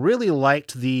past. I really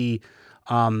liked the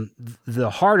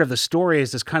heart of the story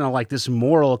is this kind of like this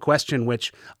moral question,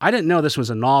 which I didn't know this was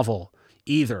a novel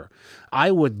either.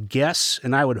 I would guess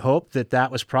and I would hope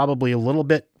that was probably a little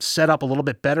bit set up a little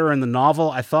bit better in the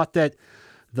novel. I thought that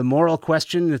the moral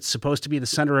question that's supposed to be the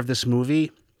center of this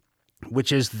movie,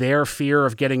 which is their fear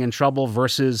of getting in trouble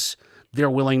versus their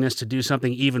willingness to do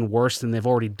something even worse than they've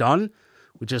already done,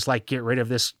 which is like get rid of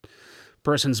this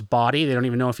person's body. They don't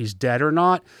even know if he's dead or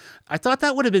not. I thought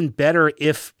that would have been better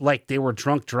if like they were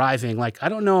drunk driving. Like, I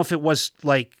don't know if it was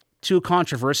like too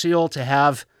controversial to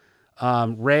have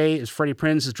Ray, as Freddie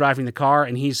Prinze, is driving the car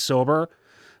and he's sober,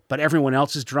 but everyone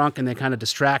else is drunk and they kind of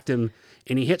distract him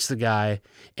and he hits the guy.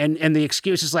 And the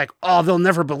excuse is like, oh, they'll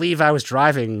never believe I was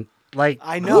driving. Like,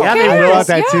 I know. Yeah, they I will. thought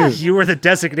that too. You were the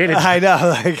designated. I know.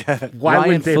 Like, Why Ryan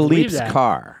wouldn't they believe Philippe's that?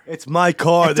 car. it's my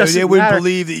car. It doesn't They wouldn't matter.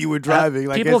 believe that you were driving.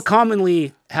 Like People it's-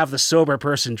 commonly have the sober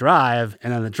person drive,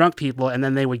 and then the drunk people, and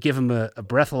then they would give him a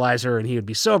breathalyzer, and he would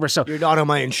be sober. So You're not on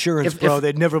my insurance, If- bro. if-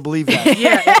 They'd never believe that.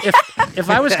 yeah, if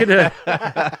I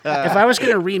was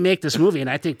gonna remake this movie, and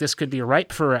I think this could be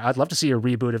ripe for, I'd love to see a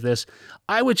reboot of this.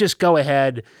 I would just go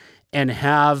ahead and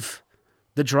have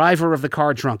the driver of the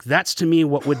car drunk. That's to me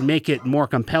what would make it more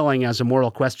compelling as a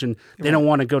moral question. They don't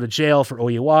want to go to jail for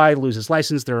OUI, lose his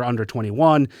license. They're under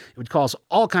 21. It would cause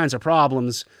all kinds of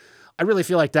problems. I really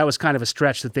feel like that was kind of a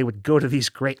stretch that they would go to these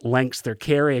great lengths. They're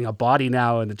carrying a body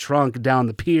now in the trunk down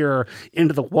the pier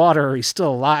into the water. He's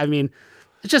still alive. I mean,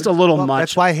 it's just a little Well, much.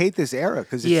 that's why I hate this era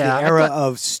because it's Yeah, the I era thought-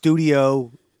 of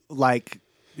studio like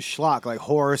schlock, like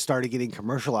horror started getting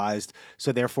commercialized.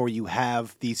 So therefore you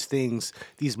have these things,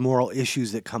 these moral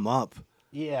issues that come up.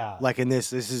 Yeah. Like in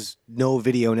this is no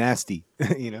video nasty,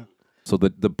 you know? So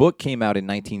the book came out in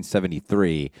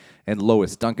 1973, and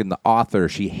Lois Duncan, the author,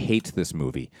 she hates this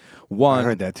movie. One, I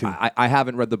heard that too. I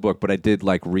haven't read the book, but I did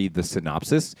like read the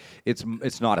synopsis.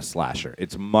 It's not a slasher.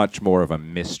 It's much more of a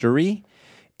mystery.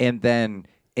 And then,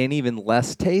 in even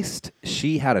less taste,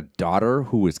 she had a daughter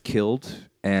who was killed,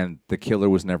 and the killer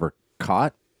was never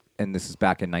caught. And this is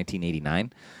back in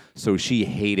 1989. So she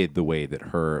hated the way that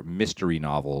her mystery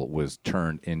novel was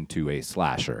turned into a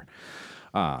slasher.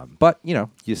 But, you know,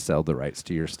 you sell the rights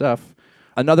to your stuff.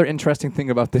 Another interesting thing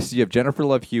about this, you have Jennifer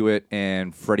Love Hewitt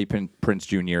and Freddie Prinze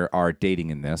Jr. are dating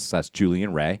in this. That's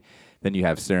Julian Ray. Then you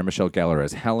have Sarah Michelle Gellar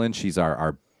as Helen. She's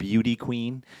our beauty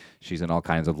queen. She's in all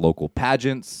kinds of local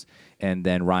pageants. And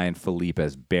then Ryan Philippe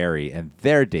as Barry, and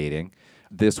they're dating.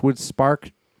 This would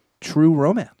spark true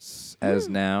romance, as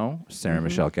now Sarah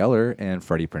Michelle Gellar and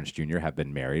Freddie Prinze Jr. have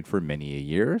been married for many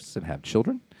years and have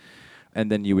children. And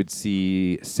then you would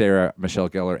see Sarah Michelle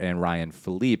Gellar and Ryan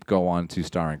Philippe go on to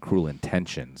star in Cruel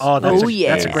Intentions. Oh, that's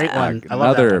yeah. a great one. I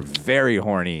love Another that one. very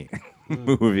horny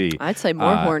movie. I'd say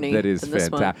more horny That is than this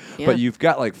one. fantastic. Yeah. But you've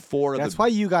got like four of That's the why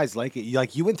you guys like it.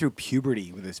 You went through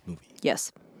puberty with this movie.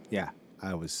 Yes, Yeah,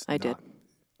 I was. I did. not.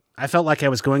 I felt like I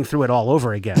was going through it all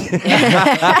over again.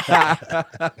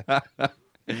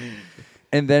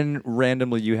 And then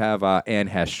randomly you have Anne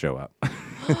Hesh show up. I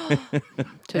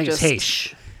think it's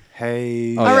Heish.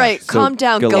 Hey, Oh, All yeah. right, So calm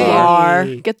down, Galar. Galar.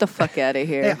 Hey. Get the fuck out of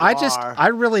here. Hey, I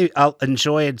really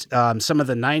enjoyed some of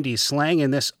the 90s slang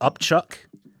in this upchuck.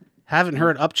 Haven't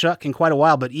heard upchuck in quite a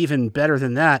while, but even better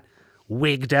than that,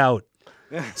 wigged out.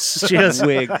 Just,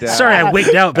 Wigged out. Sorry, I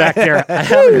wigged out back there. I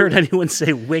haven't heard anyone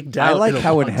say wigged out. I like in a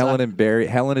how when long Helen time. and Barry,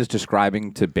 Helen is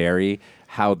describing to Barry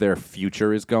how their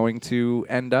future is going to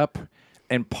end up,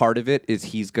 and part of it is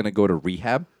he's going to go to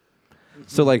rehab.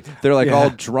 So like they're like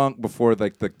all drunk before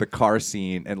like the car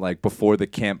scene and like before the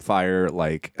campfire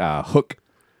like hook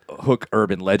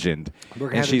urban legend, We're gonna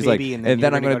and have a she's like, baby, and and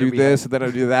then you're I'm gonna gonna go do to rehab." this, and then I'm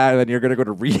gonna do that, and then you're gonna go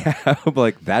to rehab.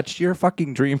 Like that's your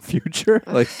fucking dream future.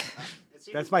 Like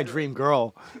that's my dream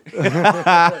girl.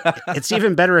 It's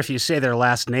even better if you say their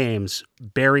last names,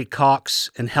 Barry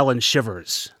Cox and Helen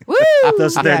Shivers. Woo!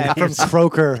 Those are their Yeah, from names.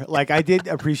 Croker. Like I did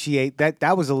appreciate that.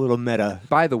 That was a little meta.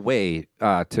 by the way,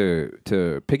 to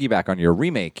piggyback on your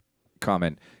remake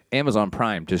comment, Amazon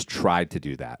Prime just tried to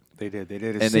do that. They did. They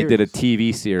did. And they did a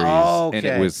TV series, and it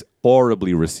Okay. was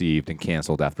horribly received and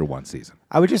canceled after one season.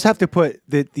 I would just have to put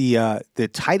that the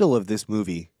title of this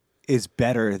movie is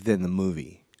better than the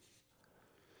movie.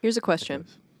 Here's a question.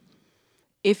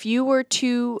 If you were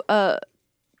to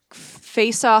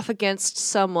face off against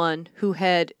someone who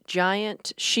had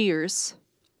giant shears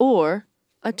or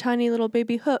a tiny little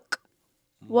baby hook,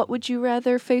 what would you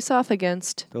rather face off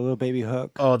against? The little baby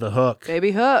hook. Oh, the hook.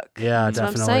 Baby hook. Yeah, That's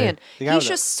definitely. what I'm saying. The guy He's with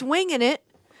just swinging it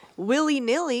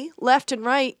willy-nilly, left and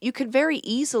right. You could very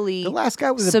easily The last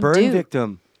guy was a subdue. burn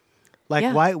victim. Like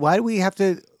Yeah. why do we have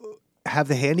to have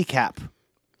the handicap?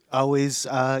 Always,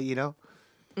 you know.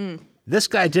 This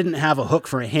guy didn't have a hook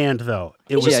for a hand, though.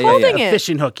 It was just a holding it.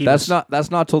 fishing hook. That's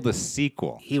not till the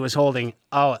sequel. He was holding.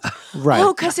 Oh, Right.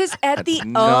 Oh, because it's at the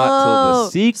not till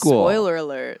the sequel. Spoiler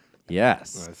alert.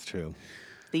 Yes. That's true.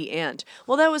 The end.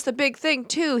 Well, that was the big thing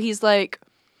too. He's like,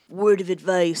 word of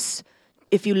advice: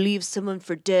 if you leave someone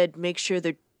for dead, make sure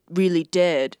they're really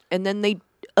dead. And then they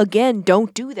again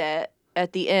don't do that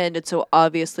at the end, and so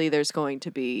obviously there's going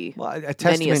to be Well, a many a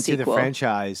testament to the sequel.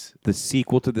 franchise. The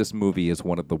sequel to this movie is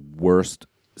one of the worst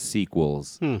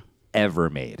sequels ever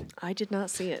made. I did not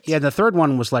see it. yeah. The third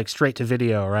one was like straight to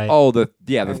video, right? Oh, the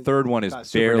third one is got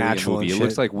barely a Supernatural movie. It and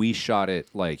looks shit. like we shot it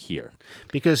like here.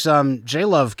 Because J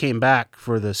Love came back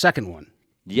for the second one,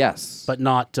 Yes. but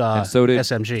not and so did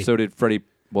SMG. So did Freddie.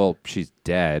 Well, she's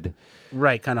dead.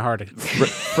 right, kind of hard to.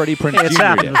 Freddie Prinze It's Jr.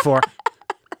 happened did. before.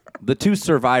 The two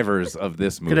survivors of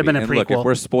this movie. have been a and look, if prequel.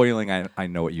 we're spoiling, I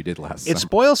know what you did last It time.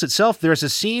 spoils itself. There's a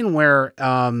scene where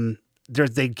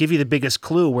they give you the biggest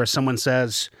clue where someone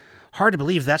says, "Hard to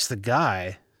believe that's the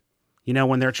guy." You know,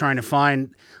 when they're trying to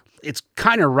find, it's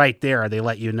kind of right there. They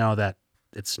let you know that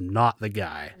it's not the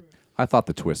guy. I thought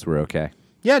the twists were okay.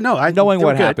 Yeah, no, Knowing they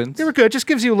were what good. happens. They were good. Just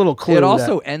gives you a little clue. It that-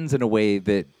 also ends in a way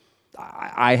that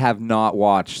I have not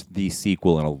watched the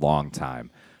sequel in a long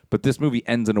time. But this movie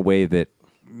ends in a way that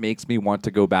makes me want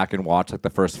to go back and watch like the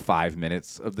first 5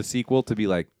 minutes of the sequel to be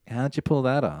like, how'd you pull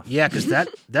that off? Yeah, because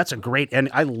that's a great end.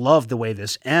 I love the way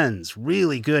this ends.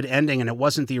 Really good ending, and it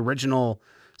wasn't the original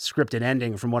scripted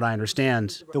ending, from what I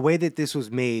understand. The way that this was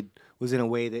made was in a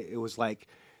way that it was like,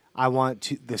 I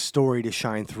want the story to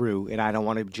shine through, and I don't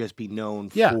want to just be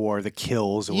known Yeah. for the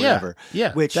kills or Yeah. whatever.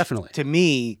 Yeah, which definitely. to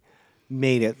me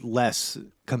made it less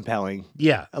compelling.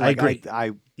 Yeah, I Like, agree.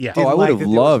 I Yeah. didn't I would like have that there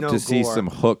was loved no to see gore. some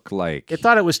Hook like. I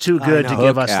thought it was too good to know.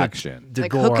 give Hook us action. the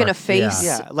Like gore. Hook in a face.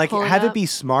 Yeah, like Pulling have up. it be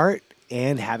smart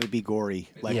and have it be gory.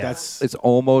 Like Yeah. that's It's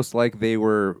almost like they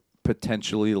were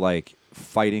potentially like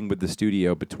fighting with the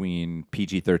studio between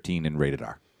PG-13 and rated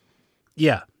R.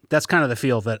 Yeah, that's kind of the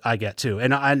feel that I get too.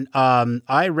 And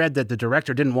I read that the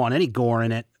director didn't want any gore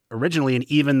in it originally, and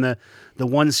even the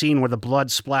one scene where the blood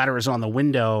splatters on the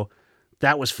window,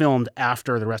 that was filmed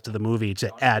after the rest of the movie to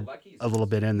add a little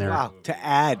bit in there. wow to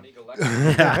add.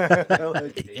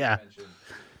 Yeah.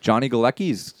 Johnny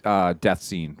Galecki's death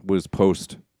scene was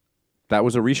post. That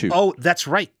was a reshoot. Oh, that's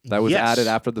right. That was Yes. added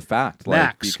after the fact, like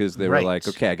Max, because they right. were like,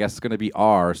 okay, I guess it's going to be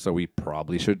R, so we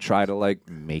probably should try to like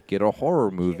make it a horror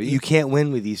movie. You can't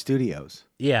win with these studios.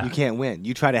 Yeah. You can't win.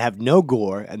 You try to have no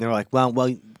gore, and they're like, well,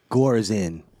 gore is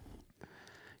in.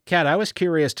 Kat, I was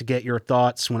curious to get your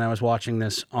thoughts when I was watching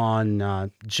this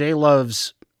on J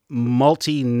Love's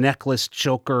multi-necklace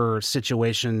choker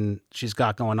situation she's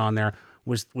got going on there.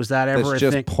 Was that ever That's a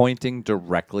just thing? pointing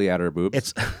directly at her boobs.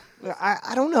 It's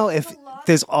I don't know if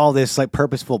there's all this like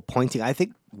purposeful pointing. I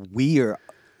think we are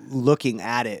looking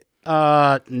at it.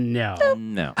 no.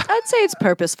 no. I'd say it's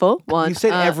purposeful. One. You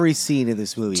said every scene in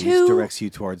this movie two- directs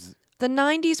you towards. The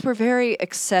 90s were very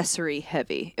accessory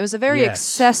heavy. It was a very Yes.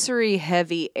 accessory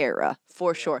heavy era,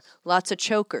 for sure. Lots of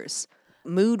chokers,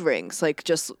 mood rings, like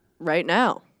just right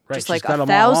now. Right, Just she's like got 'em all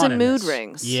 1,000 on in mood this.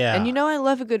 rings. Yeah. And you know I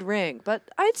love a good ring, but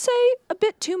I'd say a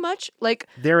bit too much. Like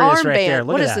There it is armband. right there.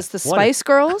 Look What at is that. this, the What Spice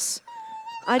Girls?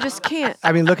 I just can't.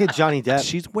 I mean, look at Johnny Depp.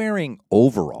 She's wearing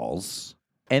overalls,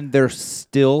 and they're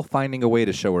still finding a way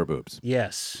to show her boobs.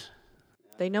 Yes.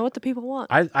 They know what the people want.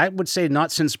 I would say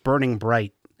not since Burning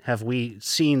Bright have we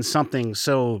seen something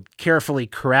so carefully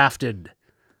crafted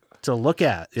to look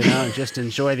at, and just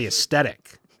enjoy the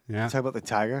aesthetic. Yeah. Talk about the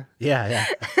tiger. Yeah.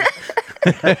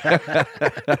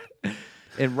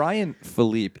 And Ryan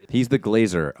Philippe, he's the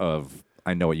Glazer of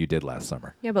I Know What You Did Last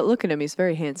Summer. Yeah, but look at him. He's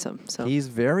very handsome. So He's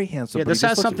very handsome. Yeah, but he this just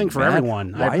has looks something for mad.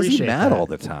 everyone. I Why is he appreciate mad that. all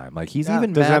the time? Like he's Yeah,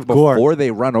 even doesn't mad have gore. before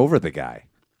they run over the guy.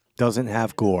 Doesn't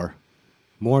have gore.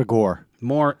 More gore.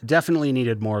 Definitely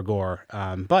needed more gore.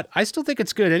 But I still think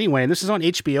it's good anyway. And this is on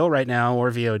HBO right now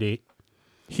or VOD.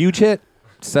 Huge hit.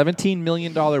 $17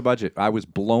 million budget. I was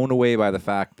blown away by the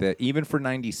fact that even for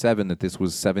 97 that this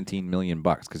was $17 million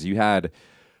because you had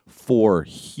 4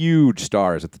 huge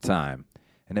stars at the time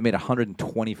and it made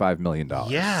 $125 million.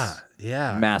 Yeah.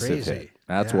 Massive crazy. hit.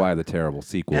 That's Yeah. why the terrible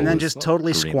sequel And then was just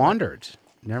totally greenlit. squandered.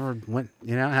 Never went,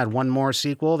 had one more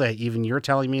sequel that even you're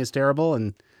telling me is terrible.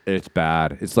 And It's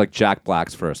bad. It's like Jack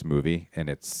Black's first movie and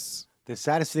it's The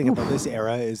saddest thing about this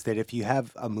era is that if you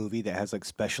have a movie that has like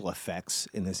special effects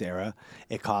in this era,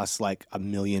 it costs like $1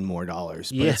 million more.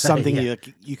 But Yeah, it's something yeah.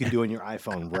 you can do on your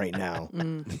iPhone right now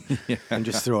and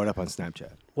just throw it up on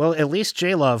Snapchat. well, at least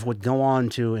J Love would go on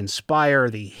to inspire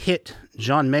the hit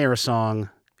John Mayer song,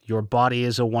 Your Body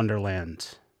is a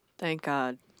Wonderland. thank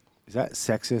God. Is that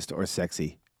sexist or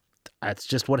sexy? That's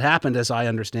just what happened as I A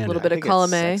understand little it. bit of think it's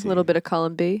column A, a sexy. little bit of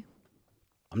column B.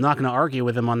 I'm not going to argue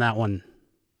with him on that one.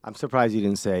 I'm surprised you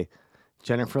didn't say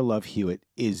Jennifer Love Hewitt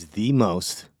is the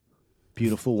most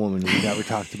beautiful woman we've ever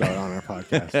talked about on our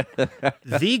podcast.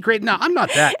 The great. No, I'm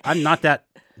not that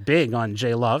big on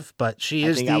J Love, but she I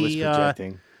is think I was the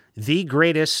projecting. the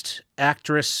greatest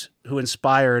actress who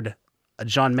inspired a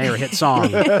John Mayer hit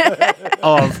song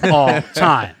of all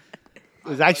time.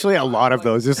 There's actually a lot of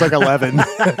those. There's like 11.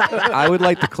 I would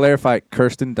like to clarify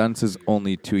Kirsten Dunst is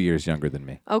only 2 years younger than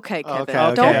me. Okay, Kevin. Okay,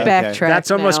 Don't okay. backtrack. That's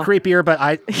almost now. creepier, but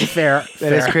fair.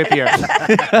 That is creepier.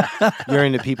 You're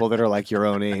into people that are like your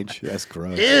own age. That's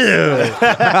gross. Ew.